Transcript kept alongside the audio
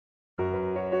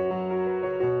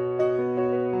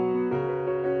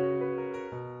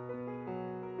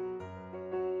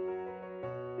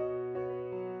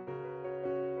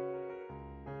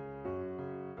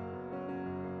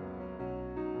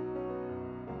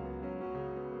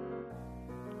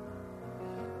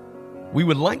We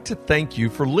would like to thank you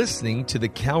for listening to the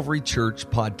Calvary Church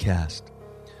podcast.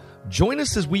 Join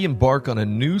us as we embark on a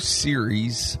new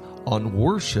series on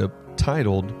worship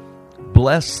titled,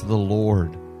 Bless the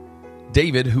Lord.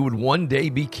 David, who would one day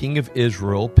be king of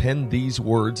Israel, penned these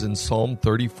words in Psalm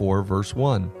 34, verse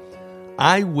 1.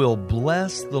 I will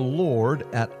bless the Lord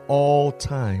at all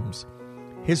times.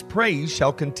 His praise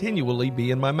shall continually be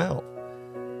in my mouth.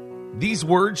 These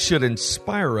words should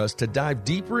inspire us to dive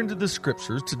deeper into the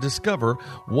Scriptures to discover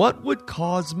what would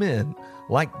cause men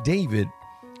like David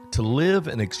to live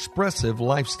an expressive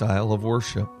lifestyle of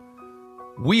worship.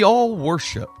 We all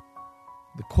worship.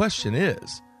 The question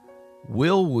is,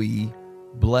 will we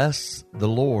bless the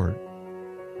Lord?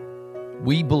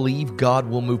 We believe God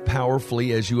will move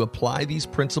powerfully as you apply these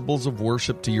principles of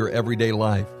worship to your everyday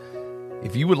life.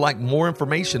 If you would like more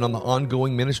information on the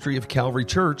ongoing ministry of Calvary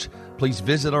Church, please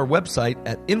visit our website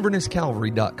at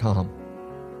invernesscalvary.com.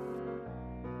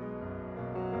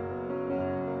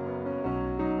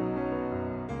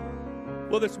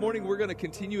 Well, this morning we're going to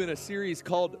continue in a series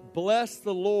called Bless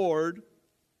the Lord.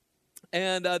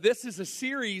 And this is a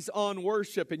series on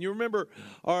worship. And you remember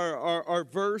our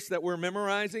verse that we're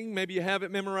memorizing? Maybe you have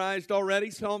it memorized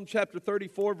already. Psalm chapter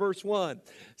 34, verse 1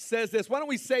 says this. Why don't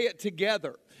we say it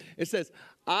together? It says,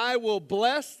 I will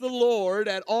bless the Lord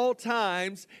at all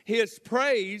times. His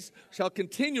praise shall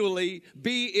continually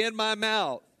be in my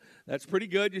mouth. That's pretty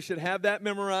good. You should have that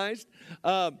memorized.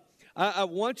 I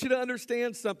want you to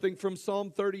understand something from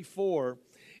Psalm 34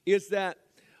 is that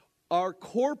our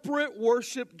corporate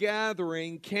worship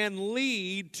gathering can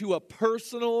lead to a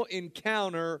personal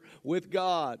encounter with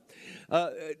God.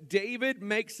 David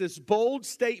makes this bold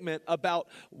statement about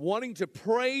wanting to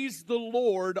praise the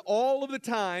Lord all of the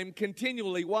time,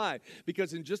 continually. Why?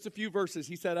 Because in just a few verses,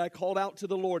 he said, I called out to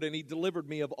the Lord and he delivered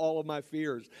me of all of my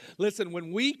fears. Listen,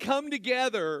 when we come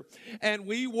together and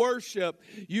we worship,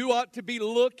 you ought to be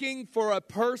looking for a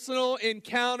personal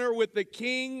encounter with the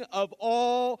King of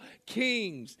all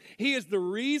kings. He is the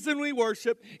reason we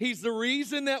worship. He's the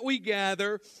reason that we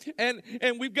gather. And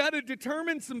we've got to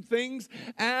determine some things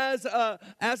as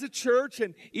a church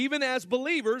and even as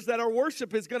believers that our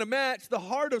worship is going to match the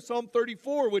heart of Psalm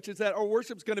 34, which is that our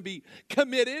worship is going to be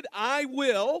committed. I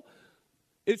will.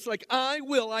 It's like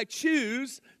I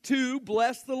choose to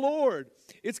bless the Lord.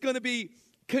 It's going to be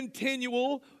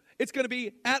continual. It's going to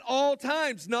be at all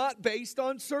times, not based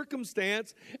on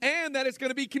circumstance, and that it's going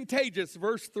to be contagious.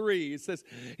 Verse 3,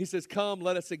 he says, come,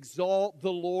 let us exalt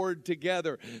the Lord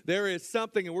together. There is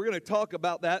something, and we're going to talk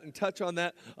about that and touch on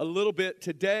that a little bit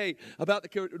today, about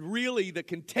the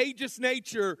contagious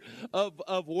nature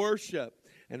of worship.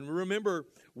 And remember,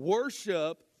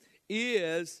 worship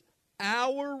is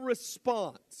our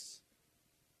response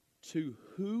to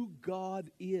who God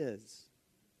is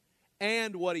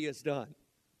and what He has done.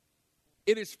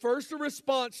 It is first a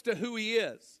response to who He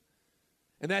is,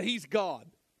 and that He's God.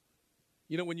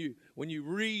 You know, when you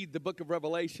read the book of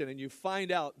Revelation and you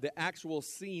find out the actual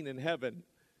scene in heaven,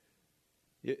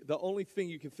 the only thing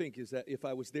you can think is that if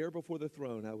I was there before the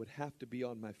throne, I would have to be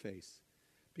on my face,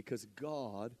 because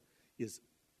God is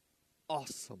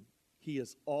awesome. He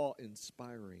is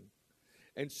awe-inspiring.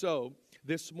 And so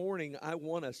this morning, I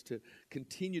want us to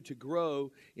continue to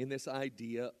grow in this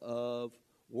idea of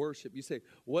worship. You say,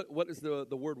 what does the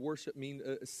word worship mean?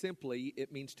 Simply,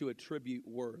 it means to attribute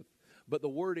worth. But the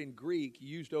word in Greek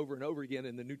used over and over again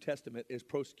in the New Testament is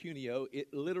proskuneo.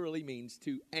 It literally means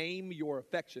to aim your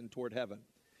affection toward heaven.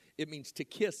 It means to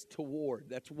kiss toward.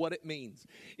 That's what it means.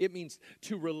 It means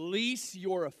to release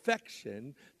your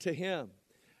affection to Him.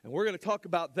 And we're going to talk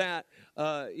about that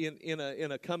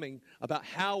in a coming, about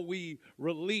how we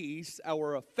release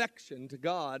our affection to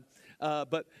God.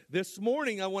 But this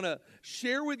morning, I want to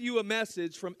share with you a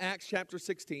message from Acts chapter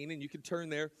 16. And you can turn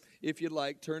there if you'd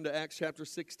like. Turn to Acts chapter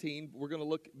 16. We're going to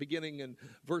look beginning in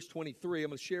verse 23. I'm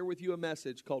going to share with you a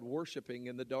message called Worshiping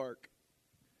in the Dark.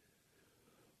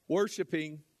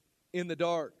 Worshiping in the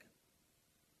dark.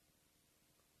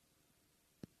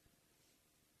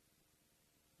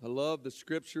 I love the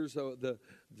Scriptures. The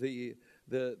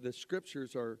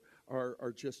Scriptures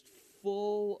are just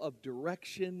full of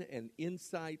direction and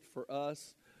insight for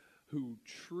us who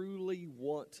truly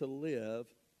want to live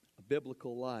a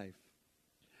biblical life.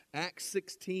 Acts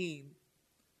 16,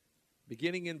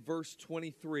 beginning in verse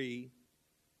 23,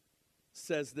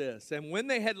 says this, and when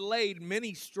they had laid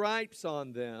many stripes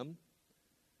on them,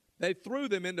 they threw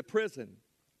them into prison,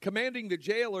 commanding the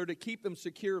jailer to keep them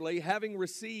securely. Having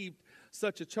received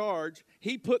such a charge,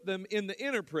 he put them in the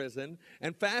inner prison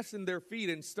and fastened their feet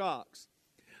in stocks.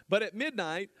 But at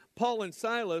midnight, Paul and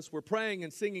Silas were praying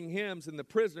and singing hymns, and the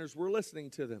prisoners were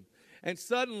listening to them. And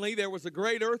suddenly there was a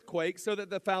great earthquake, so that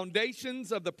the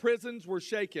foundations of the prisons were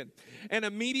shaken. And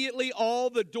immediately all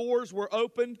the doors were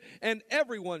opened, and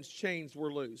everyone's chains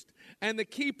were loosed. And the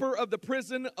keeper of the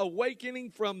prison, awakening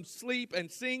from sleep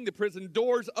and seeing the prison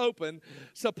doors open,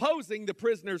 supposing the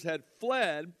prisoners had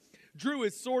fled, drew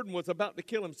his sword and was about to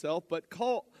kill himself. But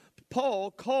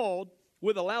Paul called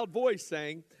with a loud voice,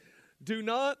 saying,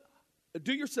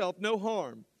 Do yourself no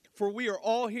harm, for we are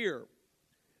all here.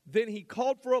 Then he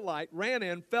called for a light, ran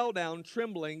in, fell down,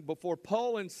 trembling before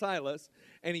Paul and Silas,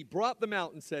 and he brought them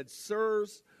out and said,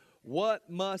 Sirs, what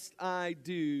must I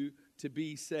do to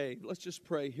be saved? Let's just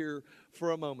pray here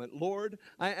for a moment. Lord,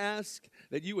 I ask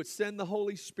that you would send the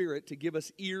Holy Spirit to give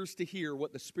us ears to hear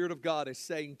what the Spirit of God is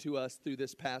saying to us through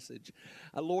this passage.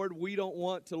 Lord, we don't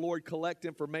want to, Lord, collect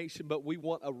information, but we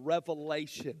want a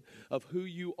revelation of who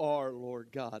you are, Lord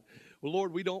God. Well,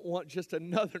 Lord, we don't want just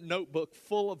another notebook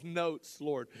full of notes,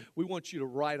 Lord. We want you to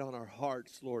write on our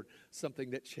hearts, Lord,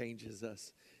 something that changes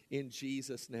us. In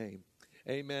Jesus' name,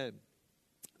 amen.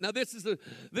 Now, this is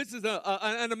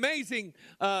an amazing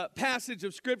passage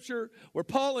of Scripture where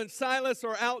Paul and Silas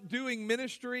are out doing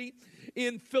ministry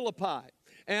in Philippi.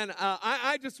 And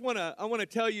I want to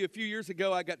tell you, a few years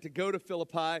ago, I got to go to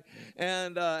Philippi,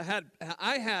 and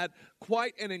I had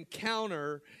quite an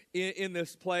encounter in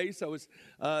this place.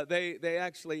 They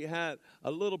actually had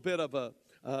a little bit of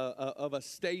a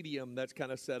stadium that's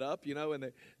kind of set up,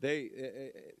 and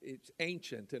it's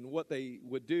ancient. And what they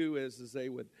would do is they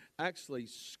would actually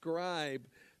scribe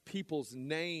people's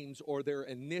names or their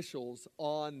initials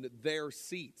on their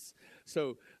seats.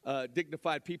 So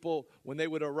dignified people, when they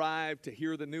would arrive to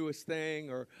hear the newest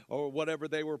thing or whatever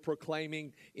they were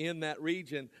proclaiming in that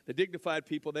region, the dignified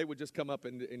people, they would just come up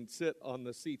and sit on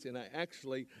the seats. And I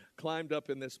actually climbed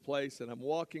up in this place, and I'm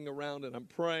walking around and I'm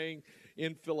praying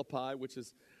in Philippi, which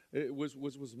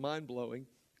was mind-blowing.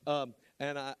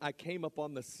 And I came up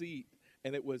on the seat,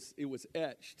 and it was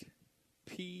etched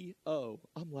P.O.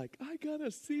 I'm like, I got a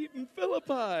seat in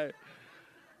Philippi.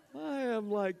 I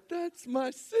am like, that's my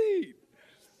seat.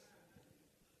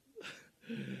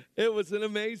 It was an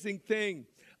amazing thing.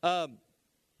 But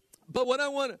what I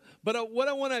want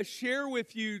to share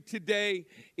with you today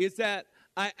is that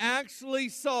I actually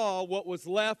saw what was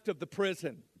left of the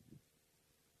prison.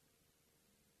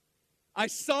 I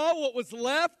saw what was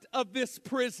left of this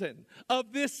prison,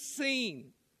 of this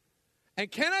scene. And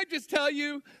can I just tell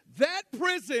you, that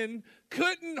prison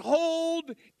couldn't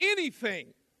hold anything.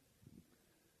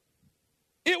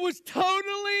 It was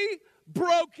totally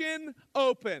broken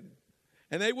open.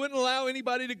 And they wouldn't allow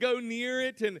anybody to go near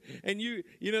it. And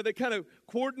they kind of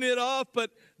cordoned it off.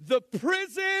 But the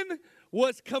prison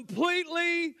was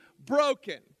completely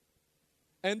broken.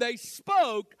 And they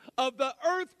spoke of the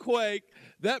earthquake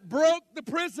that broke the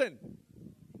prison.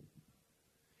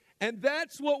 And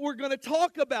that's what we're going to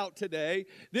talk about today,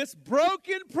 this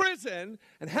broken prison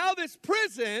and how this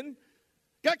prison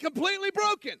got completely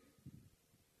broken.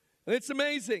 And it's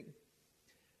amazing.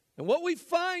 And what we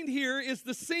find here is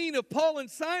the scene of Paul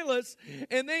and Silas,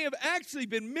 and they have actually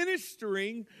been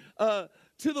ministering to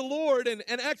the Lord and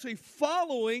actually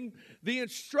following the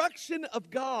instruction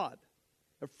of God.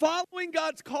 They're following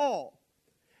God's call.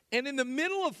 And in the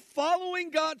middle of following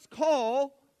God's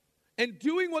call and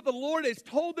doing what the Lord has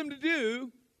told them to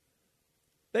do,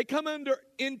 they come under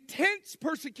intense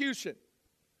persecution.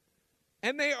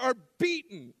 And they are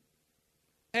beaten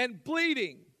and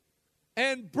bleeding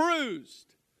and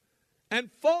bruised and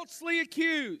falsely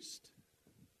accused.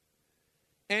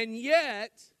 And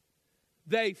yet,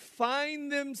 they find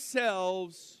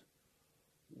themselves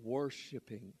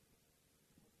worshiping.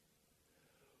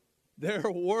 They're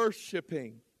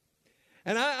worshiping.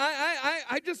 And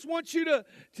I just want you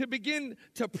to begin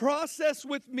to process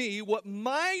with me what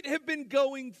might have been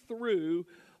going through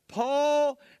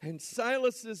Paul and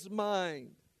Silas's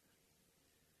mind.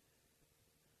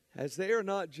 As they are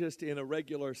not just in a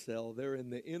regular cell, they're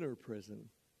in the inner prison,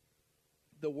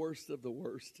 the worst of the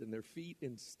worst, and their feet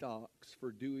in stocks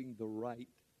for doing the right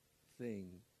thing.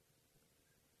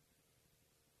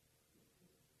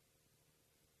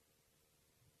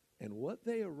 And what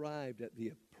they arrived at,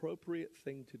 the appropriate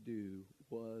thing to do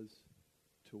was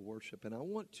to worship. And I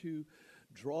want to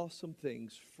draw some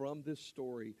things from this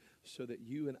story so that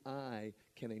you and I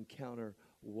can encounter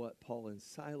what Paul and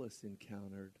Silas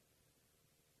encountered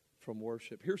from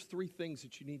worship. Here's 3 things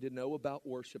that you need to know about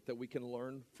worship that we can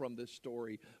learn from this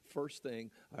story. First thing,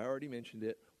 I already mentioned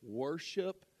it,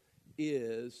 worship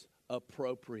is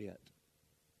appropriate.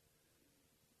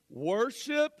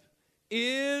 Worship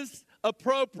is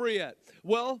appropriate?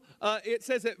 Well, it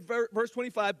says at verse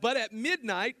 25, but at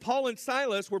midnight, Paul and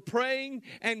Silas were praying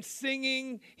and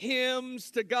singing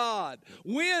hymns to God.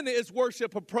 When is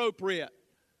worship appropriate?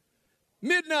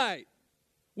 Midnight.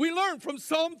 We learn from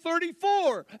Psalm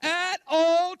 34, at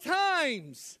all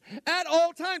times. At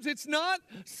all times. It's not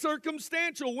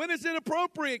circumstantial. When is it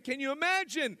appropriate? Can you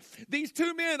imagine? These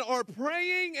two men are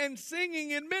praying and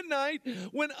singing in midnight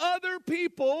when other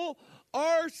people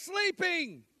are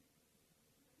sleeping.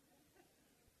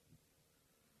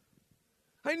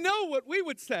 I know what we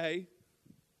would say.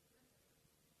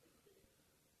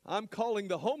 I'm calling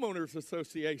the homeowners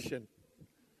association.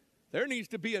 There needs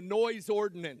to be a noise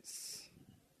ordinance.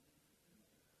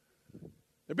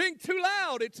 They're being too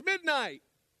loud. It's midnight.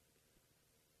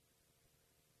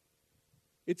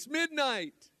 It's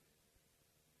midnight.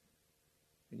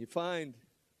 And you find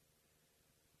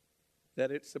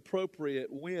that it's appropriate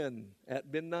when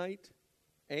at midnight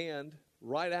and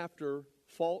right after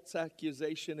false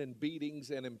accusation and beatings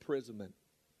and imprisonment.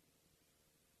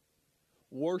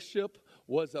 Worship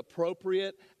was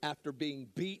appropriate after being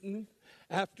beaten,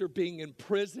 after being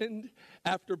imprisoned,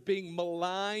 after being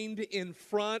maligned in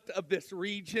front of this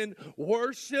region.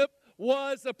 Worship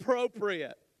was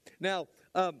appropriate. Now,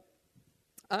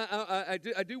 I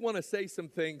do want to say some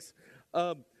things.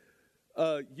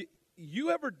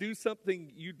 You ever do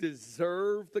something you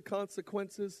deserve the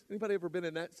consequences? Anybody ever been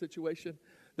in that situation?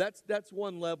 That's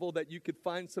one level that you could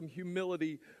find some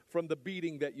humility from the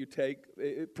beating that you take,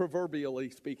 proverbially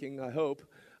speaking, I hope.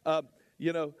 But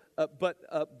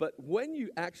when you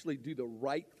actually do the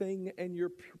right thing and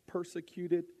you're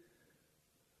persecuted,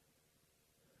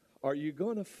 are you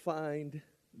going to find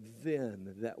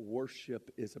then that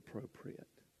worship is appropriate?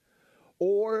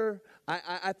 Or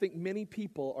I think many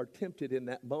people are tempted in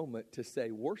that moment to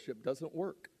say worship doesn't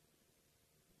work.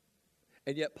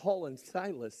 And yet Paul and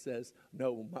Silas says,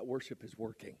 no, my worship is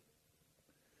working.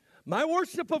 My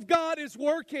worship of God is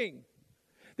working.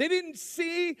 They didn't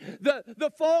see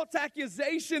the false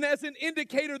accusation as an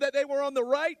indicator that they were on the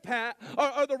right path,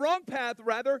 or the wrong path,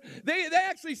 rather. They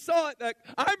actually saw it like,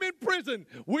 I'm in prison.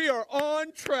 We are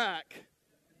on track.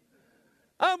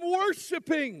 I'm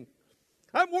worshiping.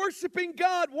 I'm worshiping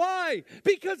God. Why?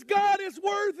 Because God is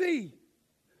worthy.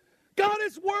 God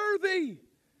is worthy.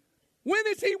 When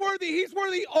is He worthy? He's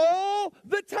worthy all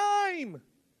the time.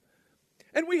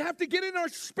 And we have to get in our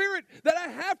spirit that I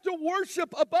have to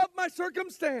worship above my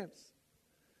circumstance.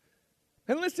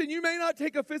 And listen, you may not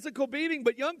take a physical beating,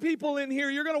 but young people in here,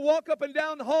 you're going to walk up and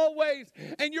down the hallways,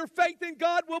 and your faith in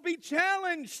God will be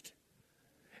challenged.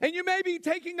 And you may be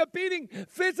taking a beating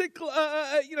physically,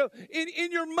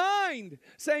 in your mind,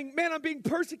 saying, man, I'm being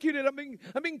persecuted. I'm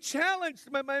being challenged.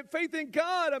 My faith in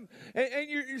God. And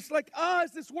you're just like,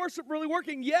 is this worship really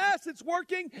working? Yes, it's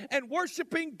working. And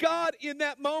worshiping God in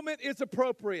that moment is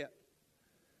appropriate.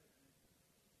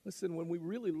 Listen, when we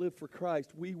really live for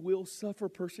Christ, we will suffer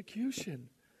persecution.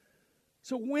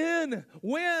 So when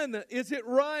is it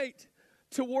right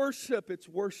to worship? It's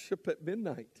worship at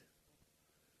midnight.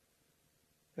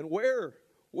 And where?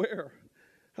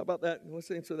 How about that?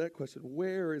 Let's answer that question.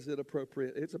 Where is it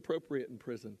appropriate? It's appropriate in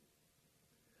prison.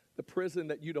 The prison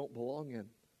that you don't belong in.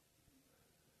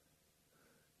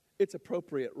 It's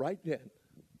appropriate right then.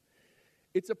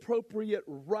 It's appropriate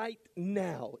right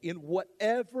now in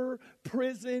whatever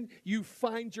prison you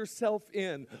find yourself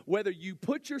in, whether you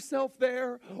put yourself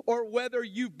there or whether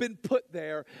you've been put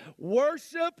there.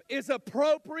 Worship is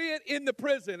appropriate in the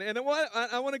prison. And I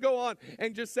want to go on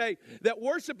and just say that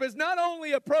worship is not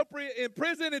only appropriate in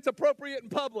prison, it's appropriate in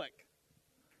public.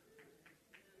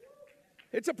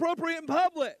 It's appropriate in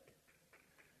public.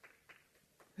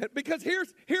 Because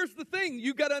here's the thing.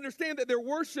 You've got to understand that their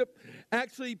worship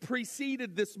actually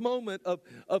preceded this moment of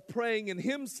praying and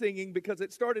hymn singing, because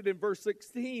it started in verse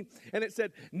 16. And it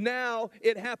said, now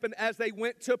it happened as they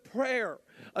went to prayer.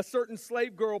 A certain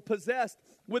slave girl possessed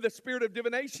with a spirit of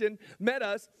divination met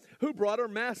us, who brought her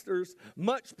masters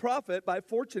much profit by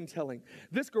fortune telling.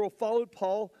 This girl followed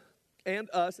Paul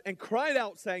and us and cried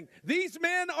out, saying, these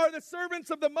men are the servants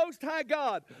of the Most High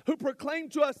God, who proclaim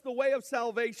to us the way of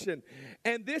salvation.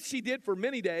 And this she did for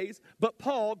many days. But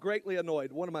Paul, greatly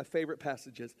annoyed, one of my favorite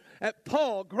passages,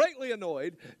 Paul, greatly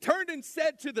annoyed, turned and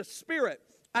said to the spirit,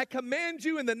 I command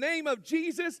you in the name of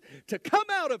Jesus to come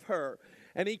out of her.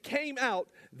 And he came out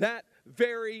that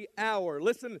very hour.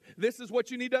 Listen, this is what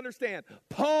you need to understand.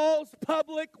 Paul's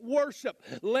public worship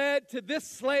led to this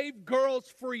slave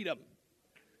girl's freedom.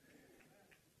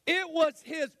 It was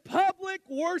his public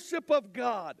worship of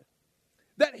God,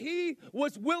 that he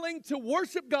was willing to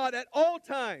worship God at all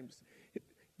times.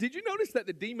 Did you notice that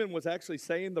the demon was actually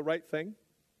saying the right thing?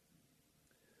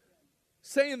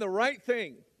 saying the right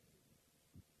thing,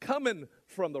 coming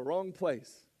from the wrong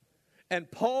place. And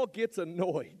Paul gets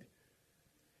annoyed.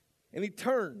 And he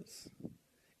turns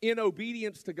in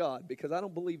obedience to God, because I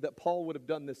don't believe that Paul would have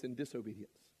done this in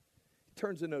disobedience. He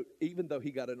turns in, even though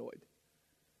he got annoyed.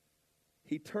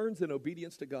 He turns in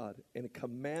obedience to God and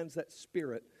commands that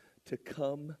spirit to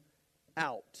come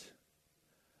out.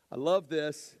 I love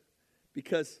this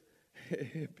because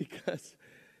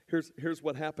here's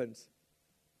what happens.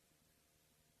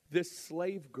 This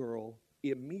slave girl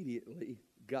immediately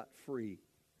got free,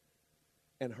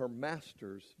 and her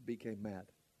masters became mad.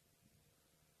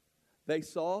 They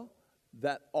saw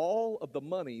that all of the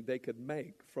money they could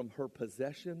make from her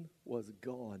possession was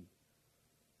gone.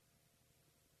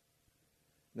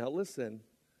 Now listen,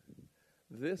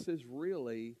 this is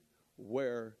really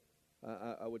where,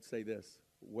 I would say this,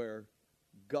 where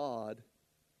God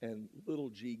and little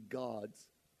g gods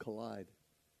collide.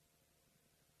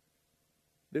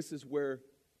 This is where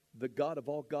the God of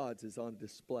all gods is on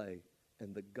display,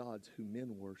 and the gods who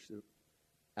men worship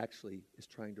actually is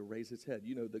trying to raise its head.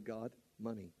 You know the god?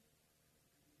 Money.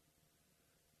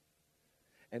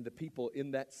 And the people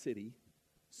in that city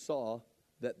saw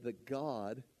that the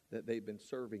God that they'd been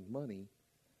serving, money,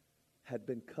 had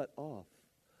been cut off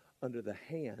under the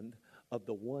hand of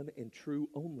the one and true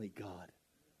only God.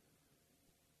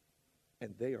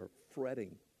 And they are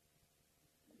fretting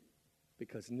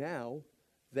because now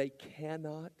they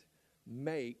cannot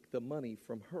make the money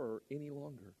from her any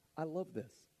longer. I love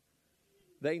this.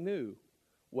 They knew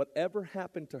whatever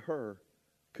happened to her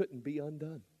couldn't be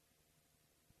undone.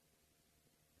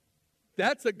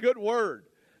 That's a good word.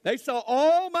 They saw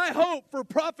all my hope for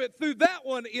profit through that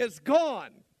one is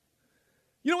gone.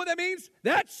 You know what that means?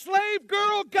 That slave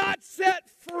girl got set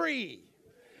free.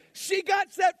 She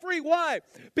got set free. Why?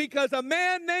 Because a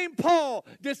man named Paul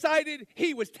decided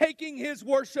he was taking his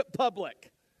worship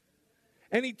public.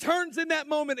 And he turns in that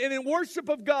moment and in worship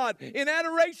of God, in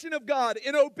adoration of God,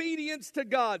 in obedience to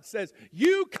God, says,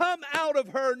 you come out of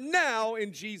her now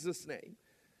in Jesus' name.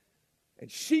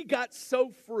 And she got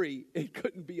so free, it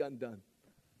couldn't be undone.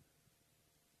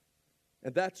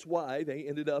 And that's why they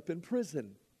ended up in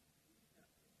prison.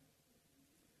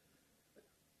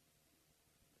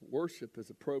 Worship is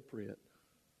appropriate.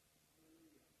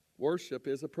 Worship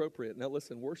is appropriate. Now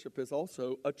listen, worship is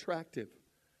also attractive.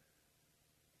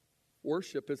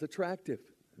 Worship is attractive.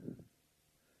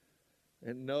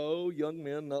 And no, young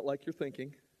men, not like you're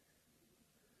thinking.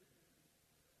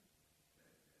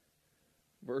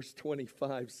 Verse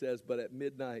 25 says, but at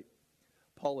midnight,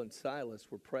 Paul and Silas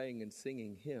were praying and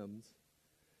singing hymns,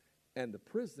 and the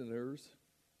prisoners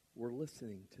were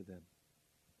listening to them.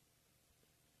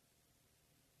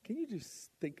 Can you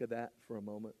just think of that for a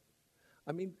moment?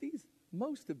 I mean,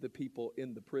 most of the people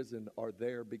in the prison are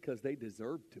there because they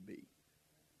deserve to be.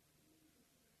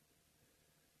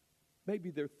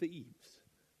 Maybe they're thieves.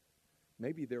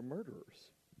 Maybe they're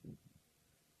murderers.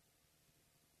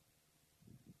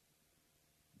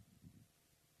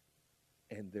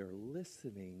 And they're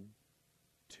listening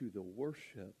to the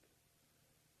worship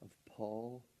of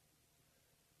Paul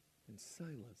and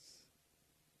Silas.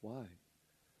 Why?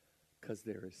 Because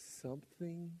there is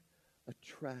something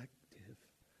attractive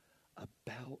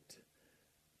about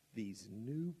these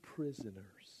new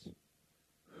prisoners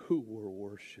who were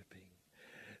worshiping.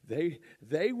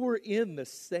 They were in the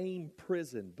same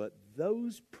prison, but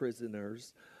those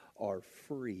prisoners are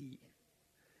free.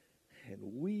 And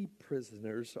we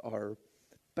prisoners are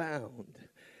bound.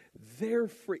 They're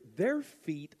free. Their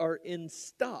feet are in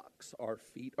stocks. Our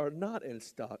feet are not in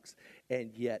stocks.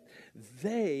 And yet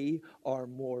they are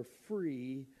more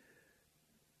free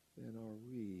than are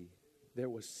we. There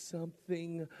was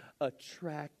something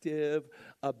attractive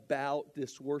about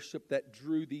this worship that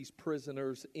drew these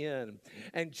prisoners in.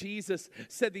 And Jesus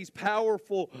said these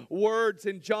powerful words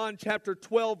in John chapter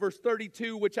 12, verse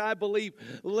 32, which I believe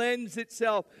lends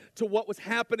itself to what was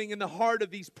happening in the heart of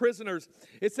these prisoners.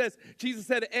 It says, Jesus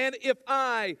said, and if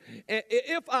I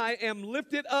am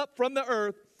lifted up from the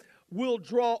earth, will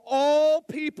draw all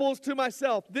peoples to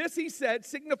myself. This he said,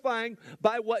 signifying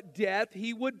by what death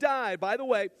he would die. By the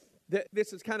way,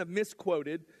 this is kind of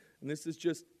misquoted, and this is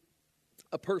just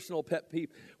a personal pet peeve.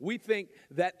 We think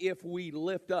that if we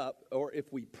lift up or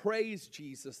if we praise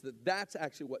Jesus, that's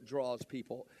actually what draws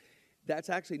people. That's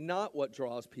actually not what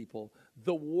draws people.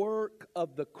 The work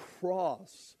of the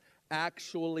cross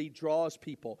actually draws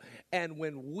people. And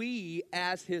when we,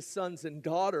 as His sons and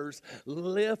daughters,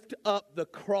 lift up the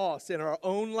cross in our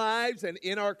own lives and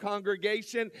in our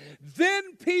congregation,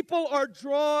 then people are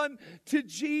drawn to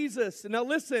Jesus. Now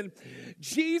listen,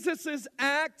 Jesus'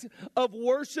 act of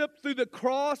worship through the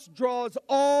cross draws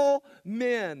all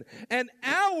men. And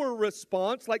our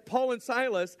response, like Paul and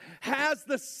Silas, has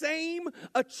the same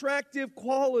attractive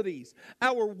qualities.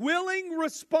 Our willing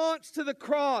response to the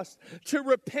cross, to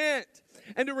repent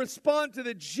and to respond to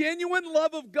the genuine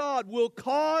love of God, will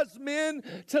cause men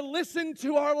to listen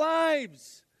to our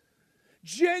lives.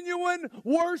 Genuine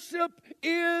worship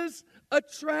is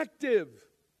attractive.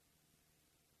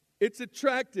 It's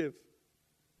attractive.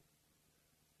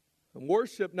 And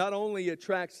worship not only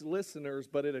attracts listeners,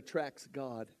 but it attracts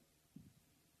God.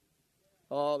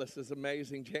 Oh, this is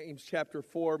amazing. James chapter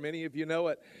 4, many of you know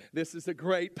it. This is a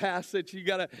great passage. You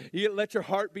gotta let your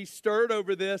heart be stirred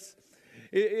over this.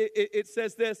 It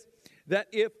says this, that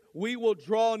if we will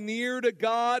draw near to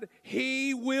God,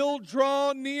 He will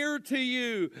draw near to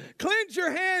you. Cleanse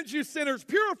your hands, you sinners.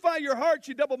 Purify your hearts,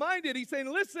 you double-minded. He's saying,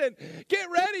 listen, get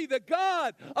ready. The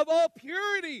God of all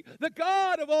purity, the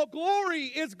God of all glory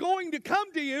is going to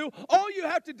come to you. All you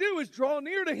have to do is draw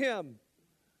near to Him.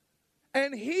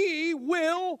 And He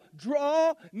will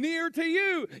draw near to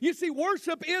you. You see,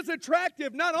 worship is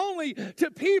attractive not only to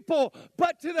people,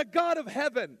 but to the God of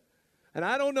heaven. And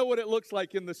I don't know what it looks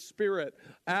like in the spirit,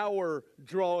 our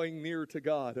drawing near to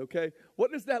God, okay?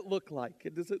 What does that look like?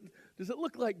 Does it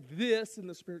look like this in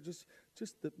the spirit,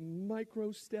 just the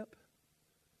micro step?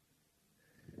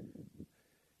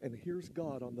 And here's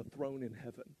God on the throne in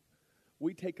heaven.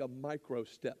 We take a micro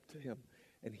step to Him,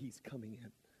 and He's coming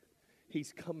in.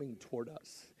 He's coming toward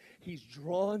us. He's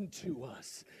drawn to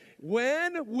us.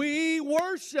 When we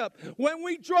worship, when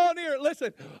we draw near,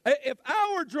 listen, if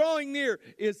our drawing near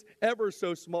is ever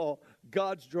so small,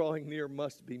 God's drawing near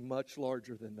must be much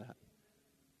larger than that.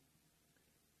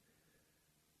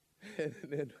 And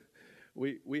then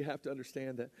we have to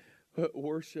understand that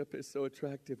worship is so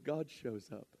attractive, God shows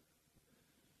up.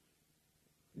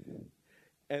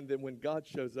 And then when God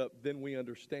shows up, then we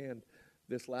understand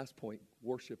this last point,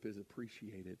 worship is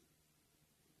appreciated.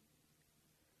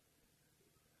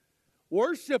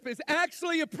 Worship is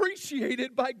actually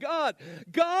appreciated by God.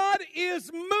 God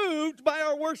is moved by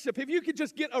our worship. If you could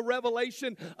just get a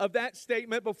revelation of that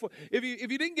statement before, if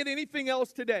you didn't get anything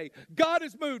else today, God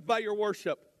is moved by your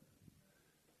worship.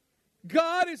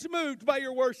 God is moved by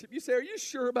your worship. You say, are you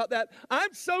sure about that?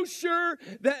 I'm so sure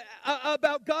that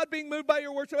about God being moved by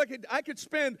your worship. I could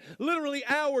spend literally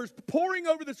hours poring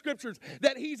over the scriptures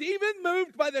that He's even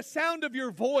moved by the sound of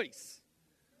your voice.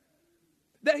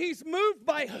 That He's moved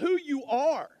by who you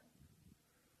are.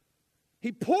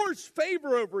 He pours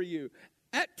favor over you.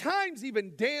 At times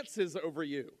even dances over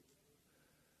you.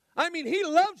 I mean, He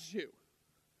loves you.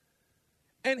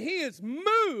 And He is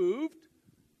moved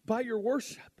by your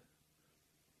worship.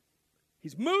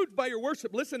 He's moved by your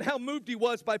worship. Listen how moved He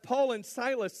was by Paul and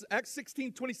Silas. Acts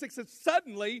 16:26 says,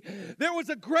 suddenly there was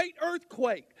a great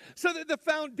earthquake, so that the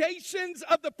foundations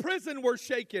of the prison were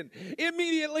shaken.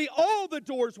 Immediately all the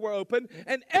doors were open,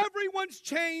 and everyone's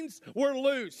chains were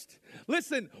loosed.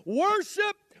 Listen,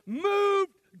 worship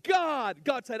moved God.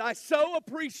 God said, I so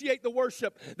appreciate the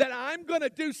worship that I'm going to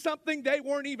do something they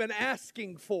weren't even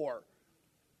asking for.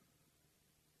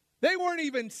 They weren't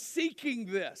even seeking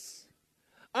this.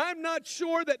 I'm not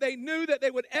sure that they knew that they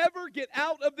would ever get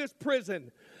out of this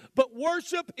prison. But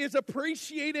worship is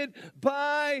appreciated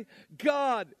by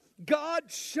God.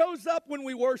 God shows up when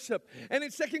we worship. And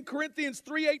in 2 Corinthians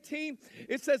 3:18,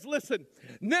 it says, listen,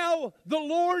 now the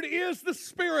Lord is the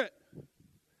Spirit.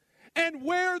 And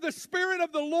where the Spirit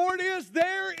of the Lord is,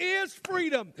 there is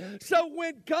freedom. So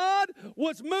when God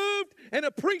was moved and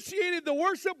appreciated the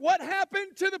worship, what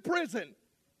happened to the prison?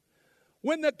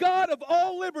 When the God of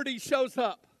all liberty shows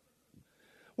up.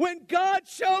 When God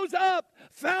shows up,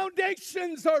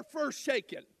 foundations are first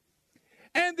shaken.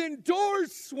 And then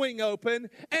doors swing open,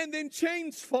 and then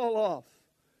chains fall off.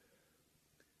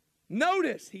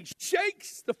 Notice, He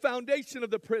shakes the foundation of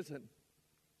the prison.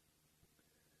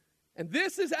 And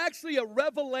this is actually a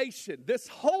revelation. This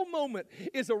whole moment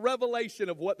is a revelation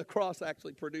of what the cross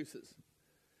actually produces.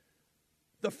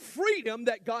 The freedom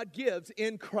that God gives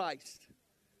in Christ.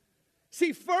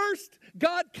 See, first,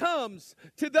 God comes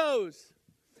to those.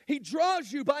 He draws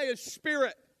you by His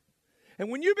Spirit. And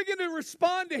when you begin to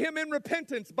respond to Him in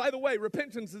repentance, by the way,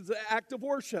 repentance is an act of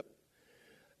worship.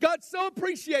 God so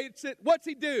appreciates it, what's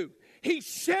He do? He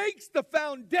shakes the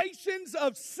foundations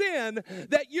of sin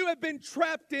that you have been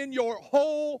trapped in your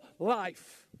whole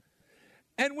life.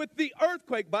 And with the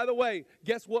earthquake, by the way,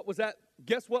 guess what was at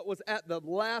the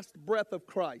last breath of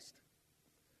Christ?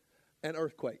 An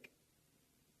earthquake.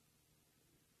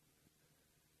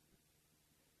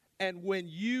 And when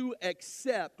you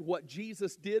accept what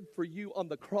Jesus did for you on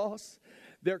the cross,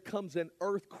 there comes an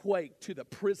earthquake to the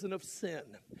prison of sin.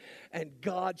 And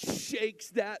God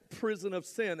shakes that prison of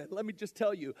sin. And let me just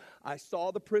tell you, I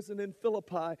saw the prison in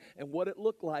Philippi and what it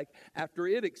looked like after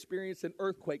it experienced an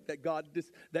earthquake that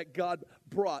God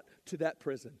brought to that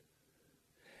prison.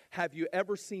 Have you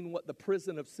ever seen what the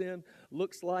prison of sin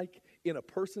looks like in a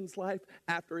person's life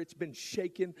after it's been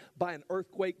shaken by an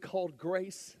earthquake called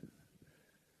grace?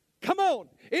 Come on,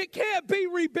 it can't be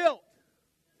rebuilt.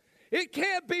 It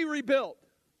can't be rebuilt.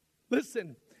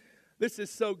 Listen, this is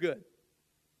so good.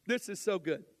 This is so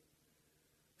good.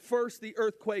 First, the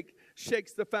earthquake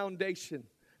shakes the foundation,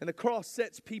 and the cross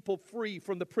sets people free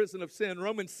from the prison of sin.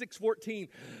 Romans 6:14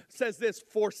 says this,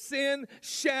 "For sin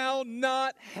shall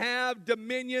not have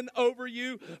dominion over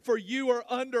you, for you are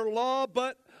under law,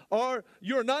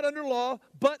 you're not under law,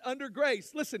 but under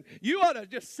grace." Listen, you ought to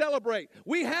just celebrate.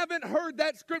 We haven't heard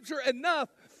that scripture enough.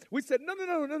 We said,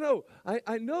 no.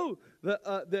 I know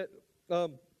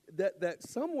that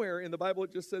somewhere in the Bible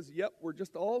it just says, yep, we're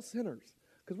just all sinners.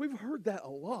 Because we've heard that a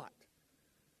lot.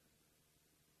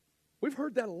 We've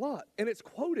heard that a lot. And it's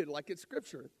quoted like it's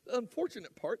scripture. The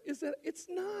unfortunate part is that it's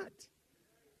not.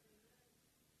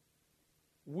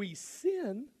 We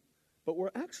sin, but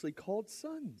we're actually called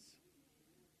sons.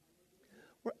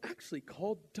 We're actually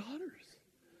called daughters.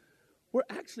 We're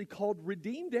actually called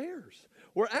redeemed heirs.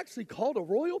 We're actually called a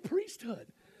royal priesthood.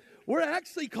 We're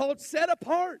actually called set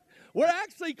apart. We're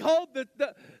actually called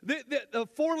the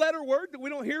four-letter word that we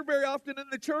don't hear very often in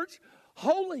the church,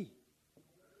 holy.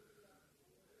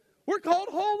 We're called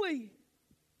holy.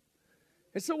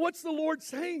 And so what's the Lord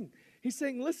saying? He's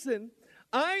saying, listen,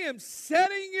 I am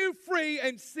setting you free,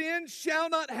 and sin shall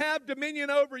not have dominion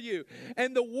over you.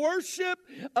 And the worship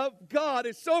of God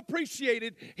is so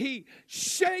appreciated, He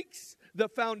shakes the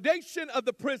foundation of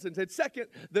the prisons. And second,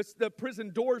 the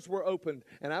prison doors were opened.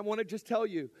 And I want to just tell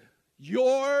you,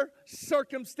 your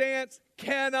circumstance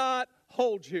cannot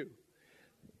hold you.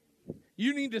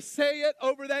 You need to say it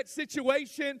over that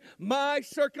situation. My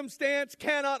circumstance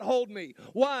cannot hold me.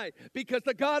 Why? Because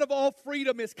the God of all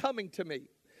freedom is coming to me.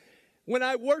 When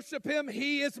I worship Him,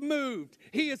 He is moved.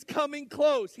 He is coming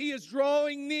close. He is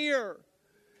drawing near.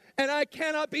 And I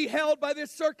cannot be held by this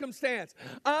circumstance.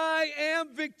 I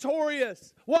am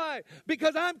victorious. Why?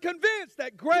 Because I'm convinced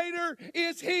that greater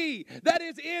is He that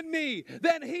is in me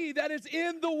than he that is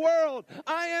in the world.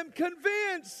 I am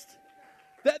convinced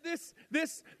that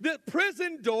the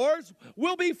prison doors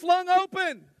will be flung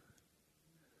open.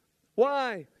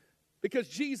 Why? Because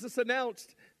Jesus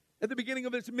announced at the beginning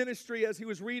of His ministry, as He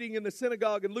was reading in the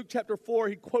synagogue in Luke chapter 4,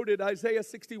 He quoted Isaiah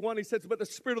 61. He says, "But the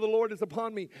Spirit of the Lord is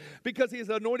upon me, because He has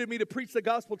anointed me to preach the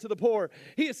gospel to the poor.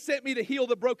 He has sent me to heal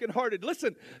the brokenhearted."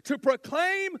 Listen, to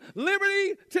proclaim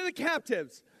liberty to the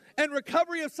captives and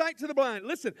recovery of sight to the blind.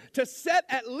 Listen, to set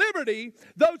at liberty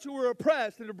those who were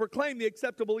oppressed, and to proclaim the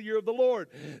acceptable year of the Lord.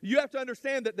 You have to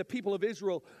understand that the people of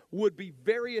Israel would be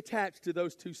very attached to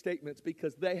those two statements,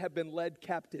 because they have been led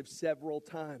captive several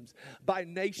times by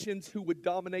nations who would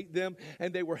dominate them,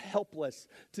 and they were helpless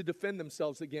to defend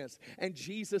themselves against. And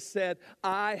Jesus said,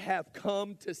 I have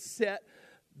come to set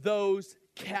those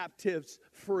captives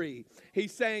free.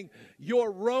 He's saying,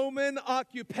 your Roman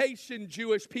occupation,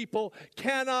 Jewish people,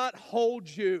 cannot hold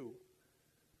you.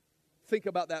 Think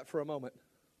about that for a moment.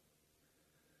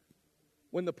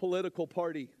 When the political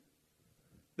party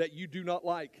that you do not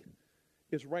like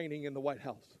is reigning in the White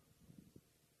House.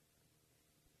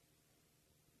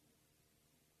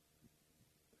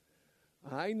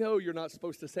 I know you're not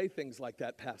supposed to say things like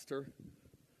that, Pastor,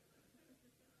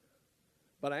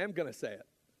 but I am going to say it.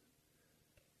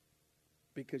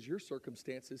 Because your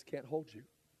circumstances can't hold you.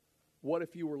 What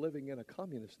if you were living in a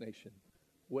communist nation?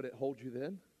 Would it hold you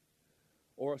then?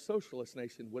 Or a socialist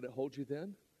nation? Would it hold you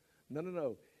then?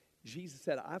 No. Jesus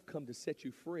said, I've come to set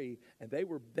you free. And they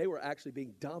were actually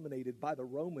being dominated by the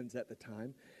Romans at the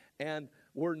time, and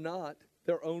were not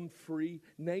their own free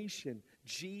nation.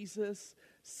 Jesus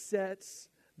sets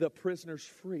the prisoners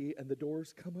free, and the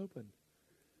doors come open.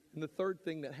 And the third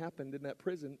thing that happened in that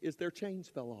prison is their chains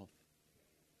fell off.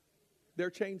 Their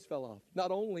chains fell off.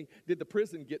 Not only did the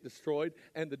prison get destroyed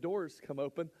and the doors come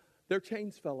open, their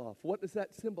chains fell off. What does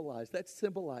that symbolize? That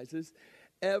symbolizes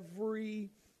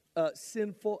every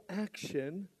sinful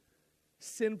action,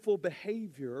 sinful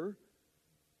behavior,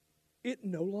 it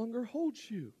no longer holds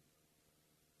you.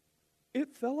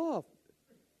 It fell off.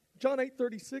 John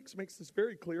 8:36 makes this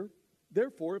very clear.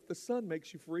 Therefore, if the Son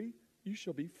makes you free, you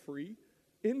shall be free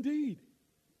indeed.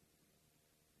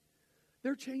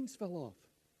 Their chains fell off.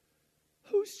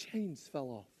 Whose chains fell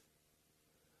off?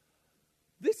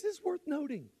 This is worth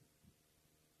noting.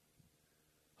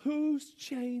 Whose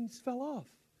chains fell off?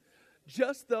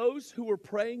 Just those who were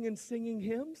praying and singing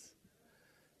hymns?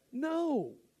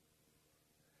 No.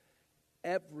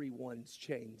 Everyone's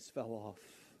chains fell off.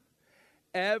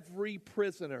 Every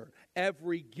prisoner,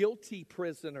 every guilty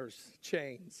prisoner's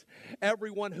chains,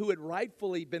 everyone who had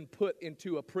rightfully been put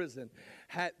into a prison,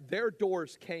 had their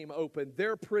doors came open,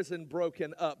 their prison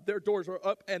broken up, their doors are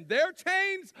up, and their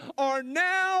chains are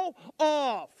now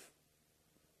off.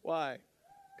 Why?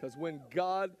 Because when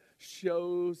God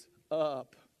shows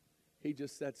up, he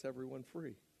just sets everyone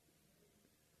free.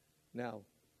 Now,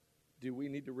 do we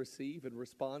need to receive and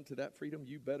respond to that freedom?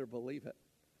 You better believe it.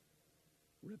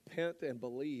 Repent and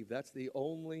believe. That's the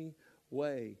only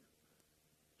way.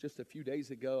 Just a few days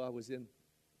ago, I was in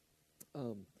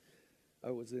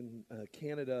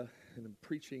Canada, and I'm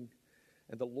preaching,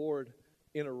 and the Lord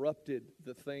interrupted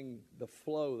the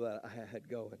flow that I had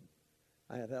going.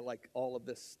 I had like all of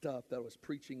this stuff that I was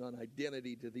preaching on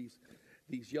identity to these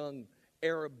young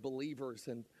Arab believers,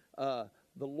 and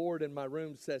the Lord in my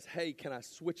room says, "Hey, can I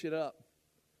switch it up?"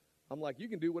 I'm like, "You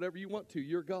can do whatever you want to.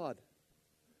 You're God."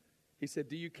 He said,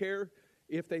 "Do you care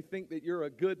if they think that you're a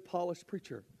good, polished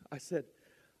preacher?" I said,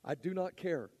 "I do not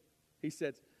care." He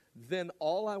said, "Then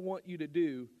all I want you to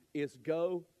do is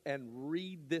go and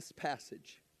read this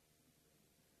passage."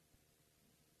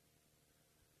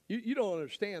 You don't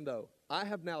understand, though. I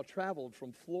have now traveled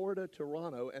from Florida to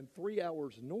Toronto and 3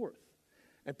 hours north,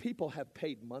 and people have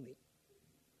paid money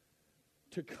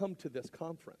to come to this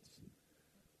conference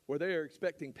where they are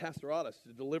expecting Pastor Otis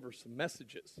to deliver some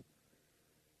messages.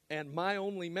 And my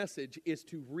only message is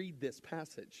to read this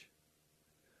passage.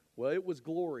 Well, it was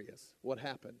glorious what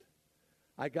happened.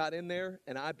 I got in there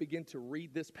and I began to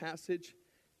read this passage,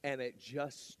 and it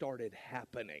just started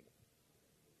happening.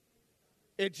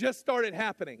 It just started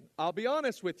happening. I'll be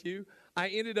honest with you, I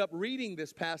ended up reading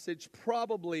this passage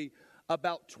probably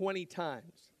about 20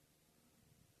 times.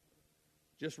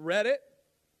 Just read it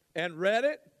and read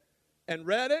it and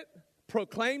read it,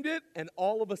 proclaimed it, and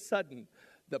all of a sudden,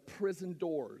 the prison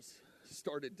doors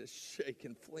started to shake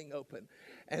and fling open.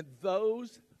 And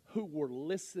those who were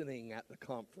listening at the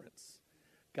conference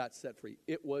got set free.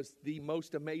 It was the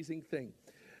most amazing thing.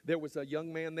 There was a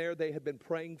young man there they had been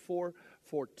praying for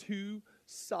 2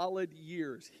 solid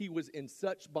years. He was in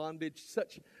such bondage,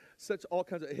 such all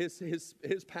kinds of,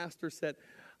 his pastor said,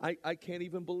 I can't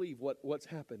even believe what's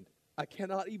happened. I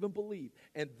cannot even believe.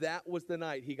 And that was the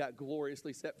night he got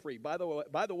gloriously set free. By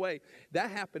the way, that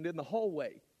happened in the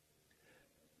hallway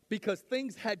because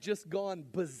things had just gone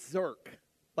berserk.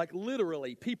 Like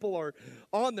literally, people are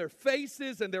on their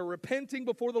faces and they're repenting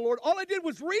before the Lord. All I did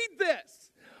was read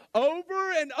this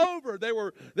over and over. They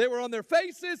were on their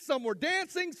faces. Some were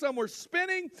dancing. Some were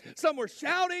spinning. Some were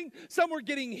shouting. Some were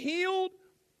getting healed.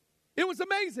 It was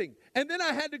amazing. And then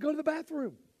I had to go to the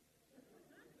bathroom.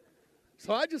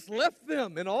 So I just left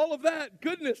them and all of that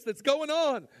goodness that's going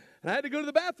on. And I had to go to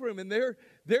the bathroom. And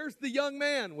there's the young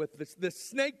man with this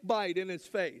snake bite in his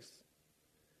face.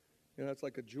 You know, it's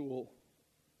like a jewel.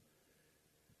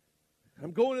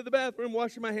 I'm going to the bathroom,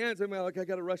 washing my hands. I'm like, I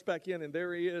got to rush back in. And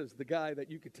there he is, the guy that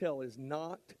you could tell is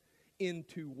not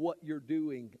into what you're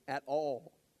doing at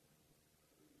all.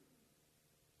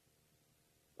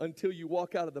 Until you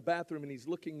walk out of the bathroom and he's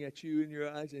looking at you in your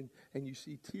eyes and you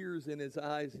see tears in his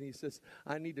eyes and he says,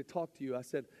 I need to talk to you. I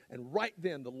said, and right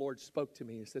then the Lord spoke to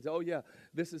me. He said, oh yeah,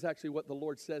 this is actually what the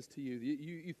Lord says to you.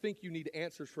 You think you need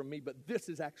answers from me, but this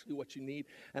is actually what you need.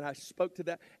 And I spoke to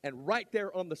that, and right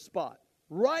there on the spot,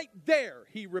 right there,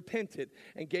 he repented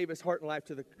and gave his heart and life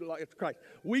to Christ.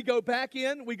 We go back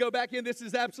in. This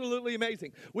is absolutely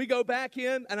amazing. We go back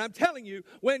in, and I'm telling you,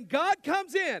 when God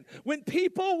comes in, when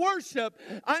people worship,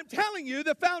 I'm telling you,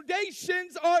 the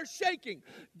foundations are shaking.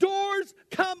 Doors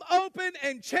come open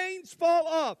and chains fall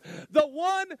off. The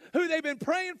one who they've been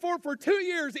praying for 2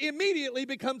 years immediately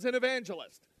becomes an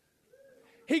evangelist.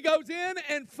 He goes in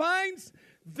and finds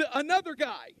another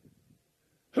guy.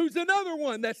 Who's another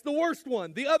one that's the worst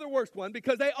one, the other worst one,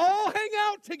 because they all hang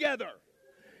out together.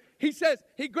 He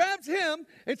grabs him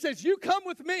and says, you come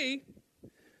with me.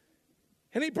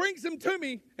 And he brings him to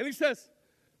me and he says,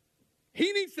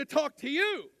 he needs to talk to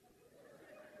you.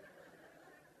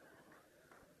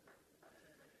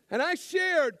 And I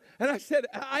shared, and I said,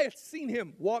 I had seen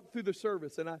him walk through the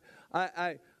service, and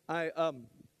I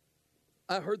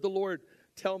heard the Lord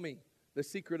tell me the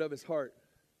secret of his heart.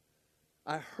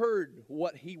 I heard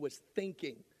what he was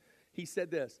thinking. He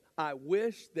said this, I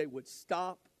wish they would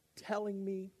stop telling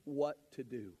me what to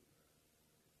do.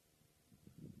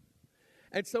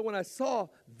 And so when I saw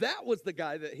that was the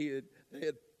guy that he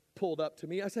had pulled up to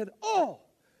me, I said,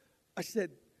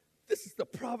 this is the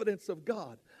providence of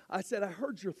God. I said, I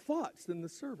heard your thoughts in the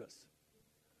service.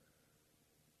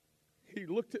 He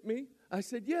looked at me. I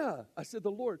said, yeah. I said,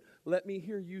 the Lord, let me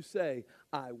hear you say,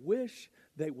 I wish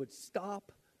they would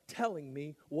stop telling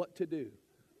me what to do.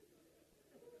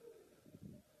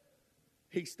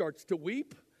 He starts to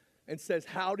weep and says,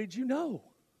 how did you know?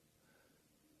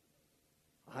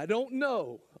 I don't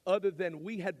know, other than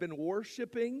we had been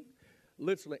worshiping.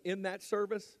 Literally, in that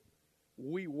service,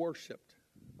 we worshiped.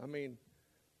 I mean,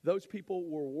 those people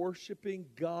were worshiping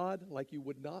God like you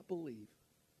would not believe.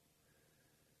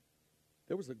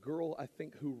 There was a girl, I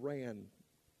think, who ran,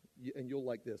 and you'll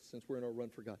like this since we're in our run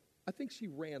for God. I think she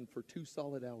ran for 2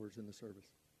 solid hours in the service.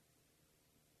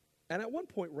 And at one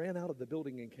point ran out of the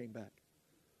building and came back.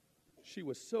 She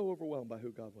was so overwhelmed by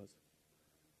who God was.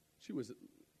 She was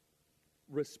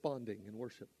responding in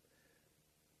worship.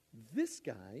 This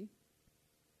guy,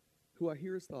 who I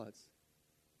hear his thoughts,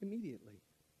 immediately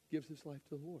gives his life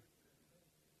to the Lord.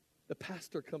 The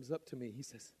pastor comes up to me. He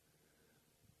says,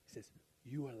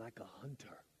 you are like a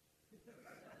hunter.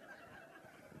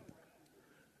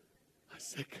 I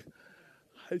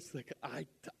was like, I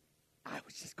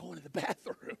was just going to the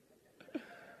bathroom.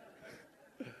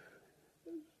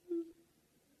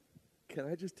 Can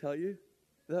I just tell you,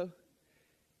 though,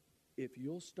 if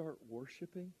you'll start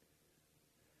worshiping,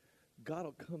 God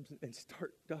will come and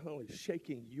start not only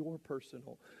shaking your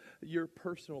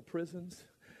personal prisons,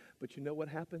 but you know what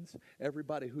happens?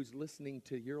 Everybody who's listening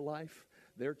to your life,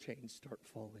 their chains start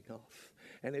falling off.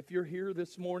 And if you're here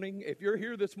this morning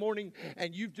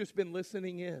and you've just been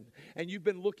listening in and you've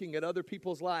been looking at other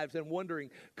people's lives and wondering,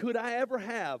 could I ever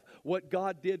have what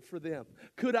God did for them?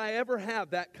 Could I ever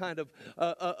have that kind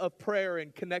of prayer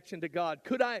and connection to God?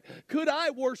 Could I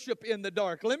worship in the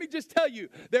dark? Let me just tell you,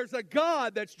 there's a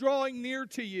God that's drawing near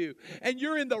to you, and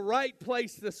you're in the right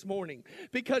place this morning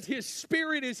because His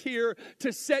Spirit is here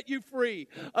to set you free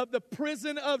of the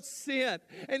prison of sin,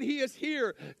 and He is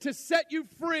here to set you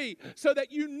free so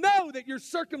that you know that your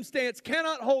circumstance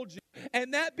cannot hold you,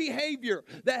 and that behavior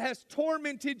that has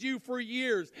tormented you for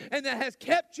years and that has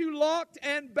kept you locked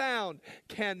and bound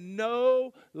can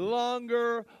no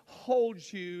longer hold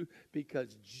you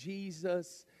because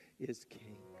Jesus is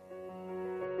King.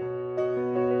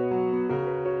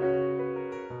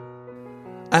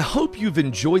 I hope you've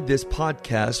enjoyed this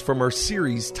podcast from our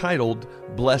series titled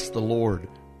Bless the Lord.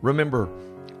 Remember,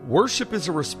 worship is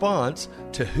a response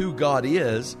to who God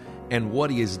is and what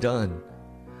He has done.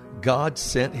 God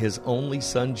sent His only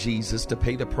Son, Jesus, to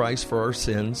pay the price for our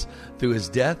sins through His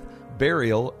death,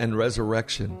 burial, and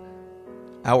resurrection.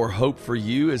 Our hope for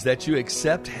you is that you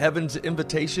accept heaven's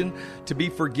invitation to be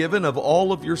forgiven of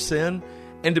all of your sin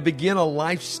and to begin a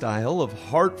lifestyle of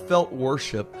heartfelt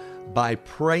worship by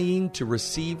praying to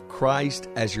receive Christ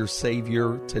as your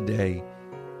Savior today.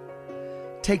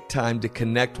 Take time to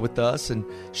connect with us and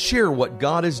share what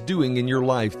God is doing in your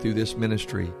life through this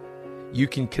ministry. You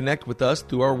can connect with us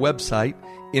through our website,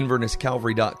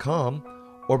 invernesscalvary.com,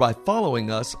 or by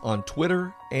following us on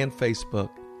Twitter and Facebook.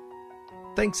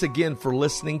 Thanks again for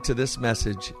listening to this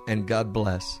message, and God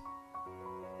bless.